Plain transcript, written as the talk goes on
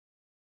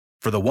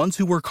For the ones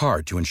who work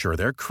hard to ensure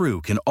their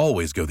crew can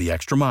always go the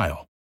extra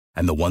mile,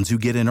 and the ones who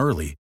get in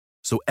early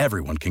so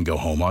everyone can go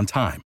home on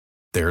time,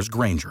 there's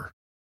Grainger,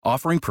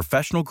 offering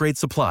professional-grade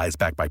supplies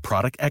backed by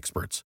product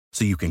experts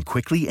so you can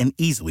quickly and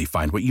easily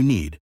find what you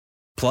need.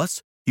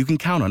 Plus, you can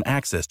count on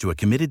access to a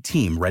committed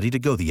team ready to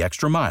go the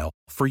extra mile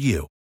for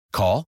you.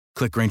 Call,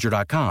 click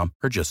Grainger.com,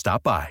 or just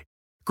stop by.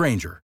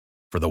 Grainger,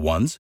 for the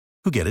ones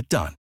who get it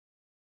done.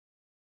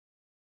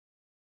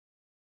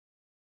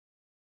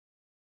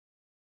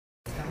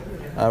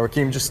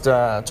 Rakeem, just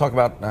talk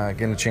about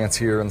getting a chance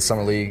here in the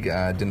Summer League.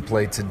 Didn't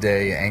play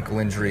today, ankle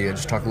injury.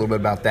 Just talk a little bit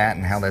about that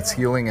and how that's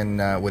healing and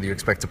whether you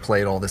expect to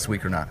play at all this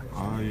week or not.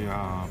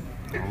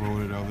 I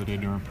rolled it the other day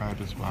during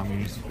practice, but I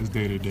mean, it's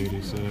day to day.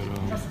 They said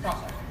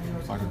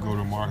if I could go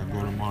tomorrow,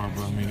 but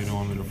I mean, they don't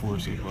want me to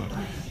force it. But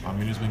I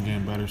mean, it's been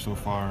getting better so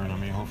far, and I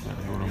mean, hopefully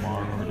I can go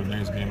tomorrow or the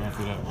next game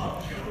after that.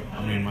 But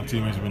I mean, my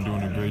teammates have been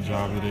doing a great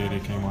job today. They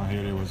came out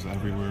here, they was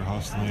everywhere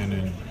hustling,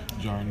 and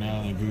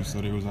Jordanelle and Goose, so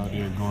they was out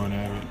there going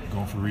at it,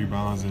 going for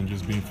rebounds and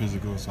just being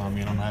physical. So I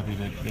mean, I'm happy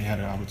that they had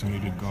an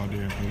opportunity to go out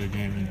there and play their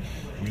game, and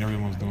I mean,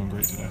 everyone's doing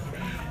great today.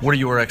 What are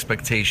your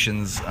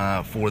expectations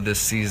for this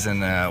season?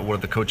 What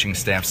have the coaching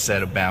staff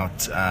said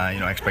about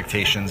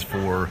expectations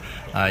for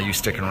you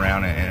sticking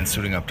around and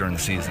suiting up during the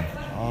season?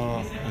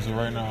 As of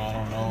right now, I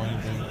don't know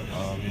anything.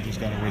 You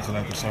just got to wait till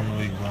after Summer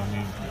League. But I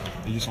mean,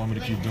 they just want me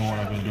to keep doing what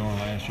I've been doing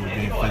last year,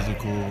 being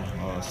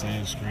physical,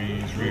 setting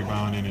screens,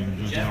 rebounding, and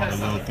just doing all the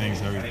little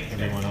things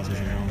everyone else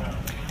isn't doing.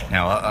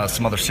 Now,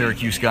 some other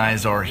Syracuse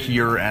guys are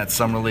here at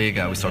Summer League.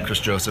 We saw Chris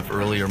Joseph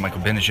earlier.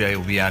 Michael Benajay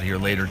will be out here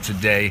later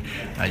today.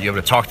 You able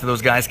to talk to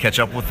those guys, catch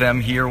up with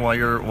them here while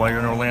you're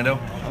in Orlando?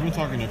 I've been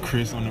talking to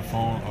Chris on the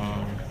phone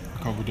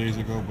a couple days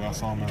ago, but I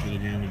saw him after the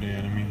game today,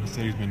 and I mean, he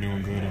said he's been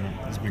doing good, and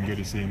it's been good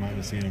to see him. I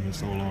haven't seen him in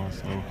so long,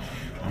 so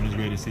I'm just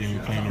ready to see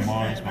him playing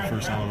tomorrow. It's my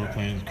first time ever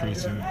playing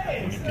Chris in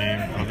a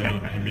game other than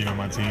him being on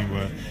my team,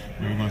 but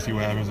we're going to see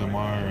what happens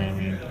tomorrow, and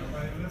I mean,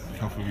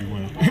 hopefully we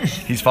win.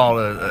 He's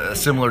followed a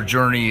similar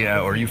journey,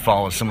 or you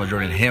follow a similar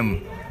journey to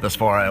him thus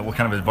far. What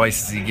kind of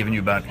advice is he giving you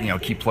about,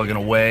 keep plugging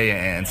away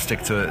and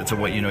stick to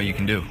what you know you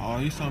can do?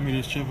 He's telling me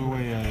to chip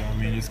away at it. I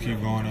mean, just keep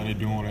going at it,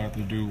 doing what I have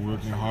to do,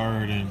 working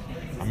hard, and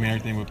I mean,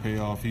 everything will pay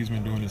off. He's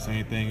been doing the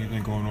same thing. He's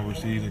been going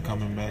overseas and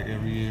coming back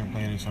every year and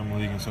playing in Summer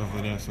League and stuff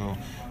like that. So,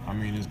 I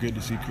mean, it's good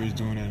to see Chris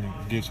doing that, and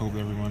it gives hope to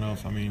everyone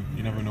else. I mean,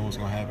 you never know what's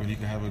going to happen. He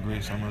can have a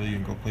great Summer League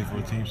and go play for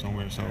a team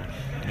somewhere. So,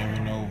 you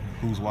never know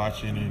who's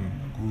watching and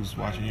who's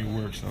watching you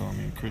work. So, I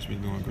mean, Chris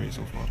been doing great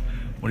so far.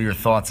 What are your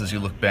thoughts as you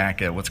look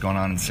back at what's going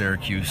on in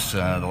Syracuse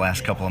the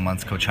last couple of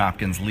months? Coach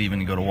Hopkins leaving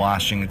to go to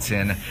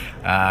Washington,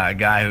 a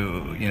guy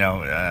who,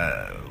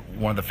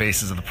 one of the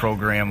faces of the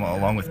program,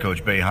 along with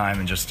Coach Boeheim,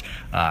 and just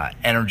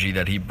energy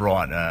that he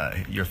brought.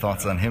 Your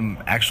thoughts on him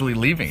actually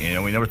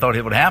leaving? We never thought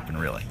it would happen,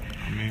 really.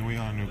 I mean, we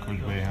all knew Coach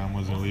Boeheim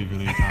wasn't leaving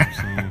anytime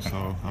soon.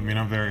 So, I mean,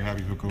 I'm very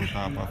happy for Coach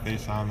Hop. I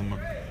FaceTimed him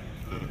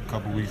a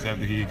couple weeks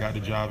after he got the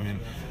job, and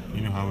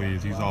you know how he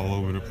is. He's all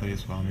over the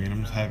place. So, I mean,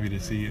 I'm just happy to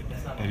see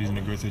that he's in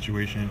a great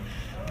situation.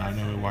 I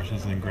know that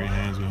Washington's in great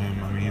hands with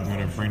him. I mean, he's going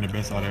to bring the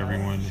best out of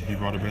everyone. He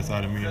brought the best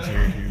out of me in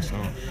Syracuse. So,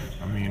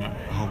 I mean, I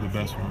hope the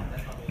best for him.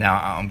 Now,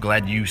 I'm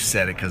glad you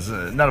said it, because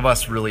none of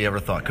us really ever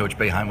thought Coach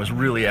Boeheim was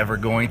really ever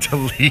going to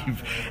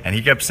leave, and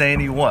he kept saying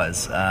he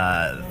was.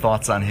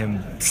 Thoughts on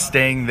him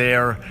staying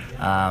there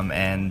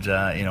and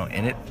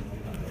in it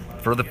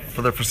for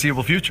the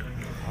foreseeable future?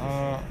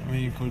 I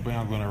mean, Coach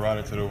Boeheim's going to ride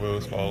it till the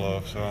wheels fall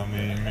off, so, I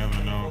mean, you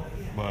never know.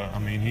 But, I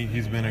mean,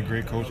 he's been a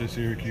great coach at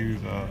Syracuse.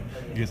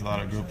 He gets a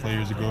lot of good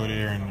players to go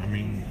there, and, I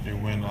mean, they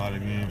win a lot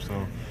of games.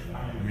 So,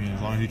 I mean,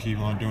 as long as he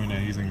keeps on doing that,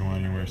 he's going to go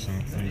anywhere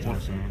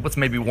anytime soon. What's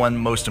maybe one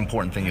most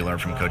important thing you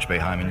learned from Coach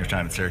Boeheim in your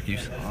time at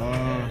Syracuse?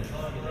 I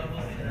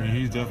mean,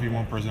 he's definitely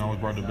one person who always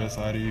brought the best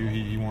out of you.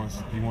 He wants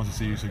to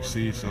see you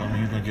succeed. So, I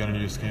mean, he's going to get under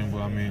your skin.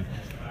 But, I mean,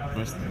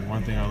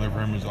 one thing I learned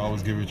from him is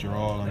always give it your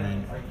all. I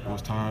mean, there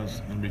was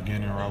times in the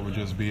beginning where I would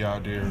just be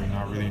out there and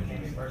not really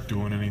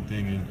doing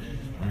anything. And,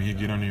 I mean, he'd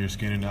get under your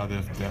skin, and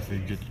that'll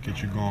definitely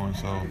get you going.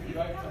 So,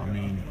 I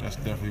mean, that's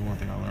definitely one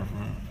thing I learned from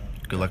him.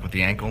 Good luck with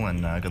the ankle,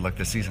 and good luck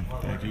this season.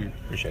 Thank you.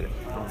 Appreciate it.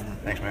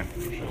 Thanks, man.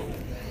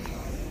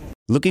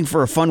 Looking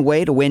for a fun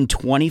way to win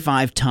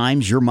 25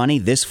 times your money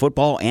this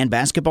football and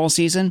basketball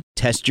season?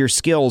 Test your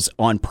skills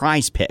on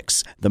Prize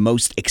Picks, the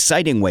most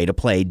exciting way to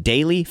play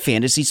daily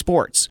fantasy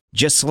sports.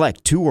 Just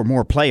select 2 or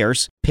more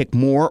players, pick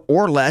more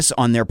or less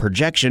on their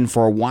projection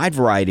for a wide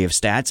variety of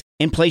stats,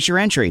 and place your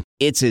entry.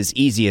 It's as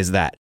easy as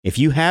that. If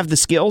you have the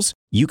skills,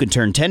 you can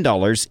turn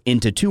 $10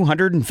 into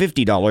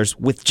 $250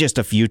 with just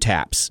a few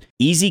taps.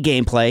 Easy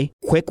gameplay,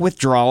 quick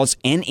withdrawals,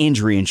 and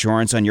injury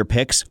insurance on your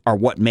picks are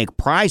what make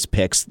Prize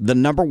Picks the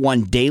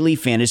 #1 daily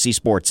fantasy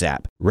sports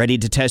app. Ready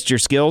to test your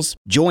skills?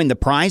 Join the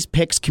Prize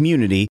Picks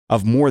community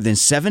of more than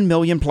 7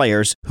 million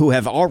players who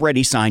have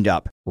already signed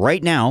up.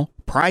 Right now,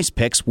 Prize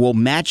Picks will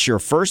match your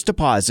first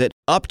deposit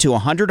up to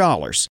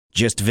 $100.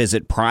 Just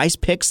visit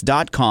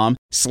prizepicks.com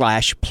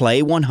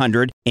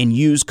prizepicks.com/play100 and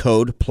use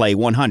code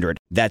play100.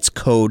 That's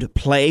code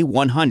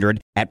play100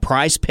 at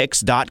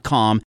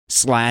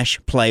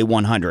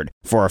prizepicks.com/play100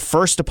 for a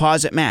first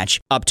deposit match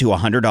up to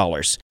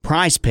 $100.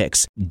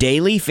 PrizePicks,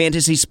 daily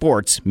fantasy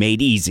sports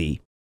made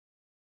easy.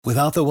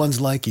 Without the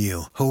ones like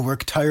you, who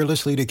work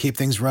tirelessly to keep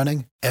things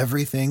running,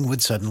 everything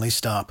would suddenly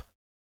stop.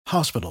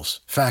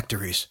 Hospitals,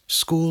 factories,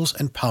 schools,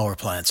 and power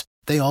plants,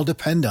 they all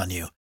depend on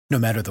you. No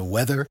matter the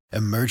weather,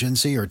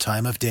 emergency, or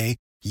time of day,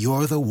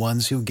 you're the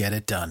ones who get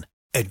it done.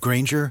 At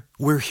Grainger,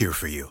 we're here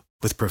for you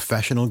with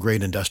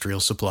professional-grade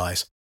industrial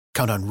supplies.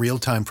 Count on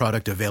real-time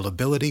product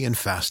availability and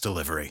fast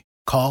delivery.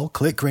 Call,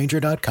 click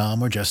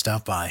Grainger.com, or just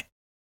stop by.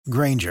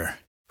 Grainger,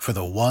 for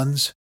the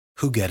ones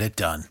who get it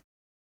done.